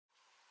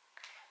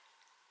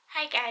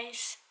Hi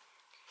guys,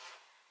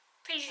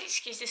 please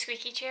excuse the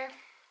squeaky chair.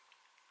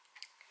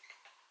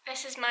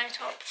 This is my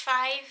top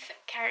 5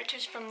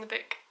 characters from the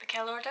book The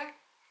Kill Order.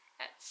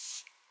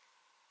 That's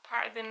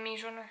part of the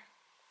Maze Runner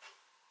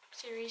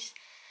series.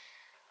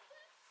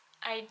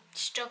 I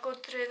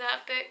struggled through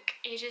that book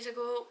ages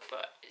ago,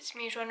 but it's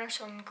Maze Runner,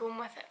 so I'm going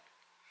with it.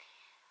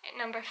 At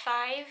number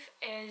 5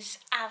 is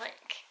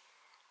Alec.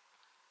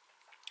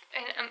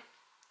 And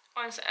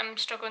honestly, I'm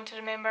struggling to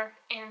remember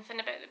anything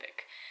about the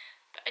book.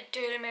 But I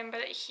do remember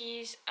that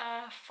he's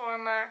a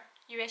former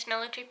US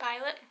military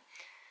pilot,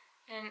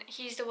 and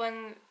he's the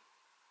one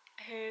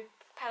who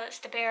pilots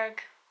the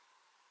Berg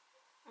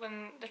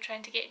when they're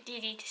trying to get Dee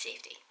Dee to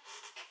safety.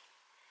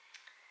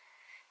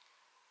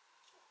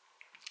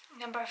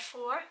 Number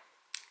 4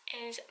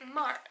 is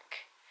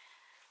Mark.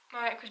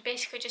 Mark was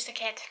basically just a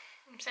kid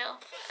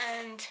himself,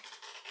 and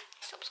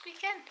stop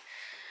squeaking.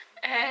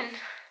 And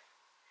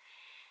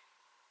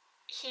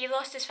he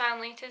lost his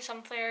family to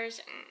some flares,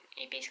 and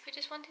he basically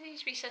just wanted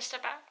his wee sister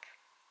back.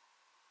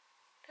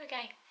 Poor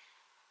guy.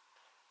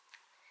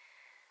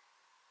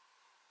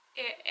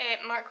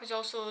 Mark was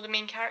also the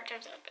main character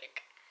of that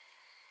book.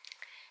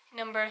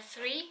 Number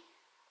 3,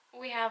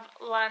 we have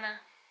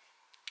Lana.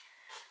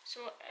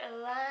 So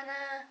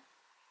Lana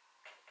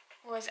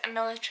was a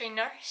military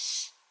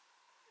nurse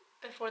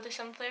before the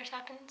sun flares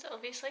happened,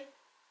 obviously.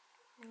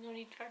 No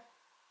need for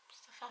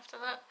stuff after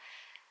that.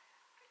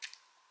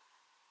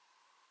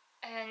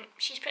 And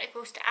she's pretty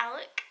close to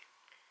Alec.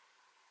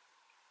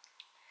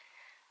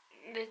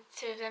 The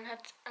two of them had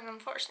an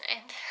unfortunate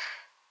end.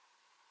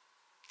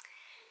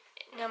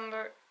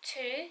 Number 2,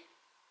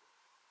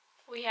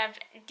 we have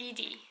Dee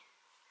Dee,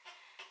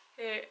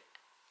 who,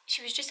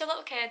 she was just a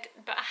little kid,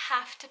 but I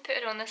have to put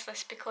her on this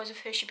list because of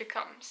who she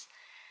becomes.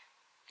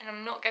 And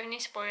I'm not giving you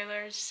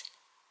spoilers,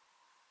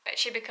 but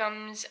she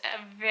becomes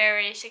a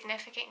very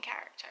significant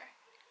character.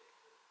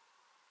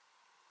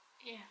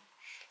 Yeah,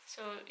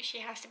 so she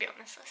has to be on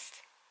this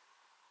list.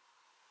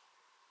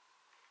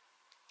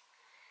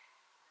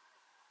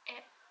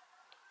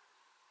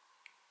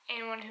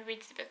 Anyone who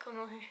reads the book will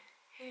know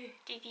who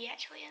Dee Dee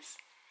actually is.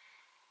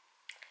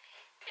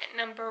 At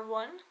number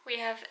 1, we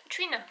have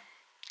Trina.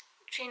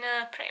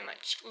 Trina pretty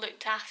much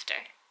looked after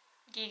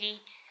Dee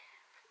Dee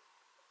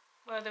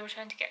while they were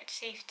trying to get her to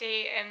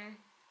safety, and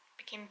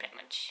became pretty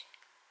much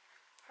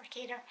her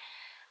carer.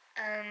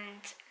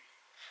 And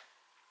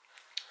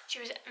she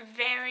was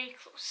very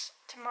close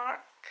to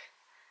Mark,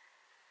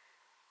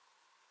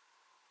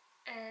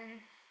 and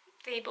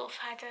they both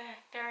had a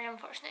very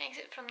unfortunate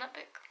exit from that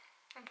book,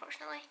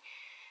 unfortunately.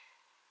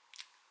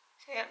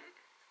 So yeah,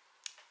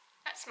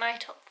 that's my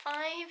top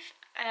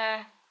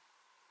 5.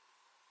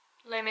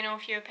 Let me know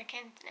if you pick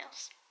anything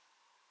else.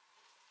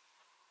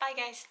 Bye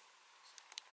guys.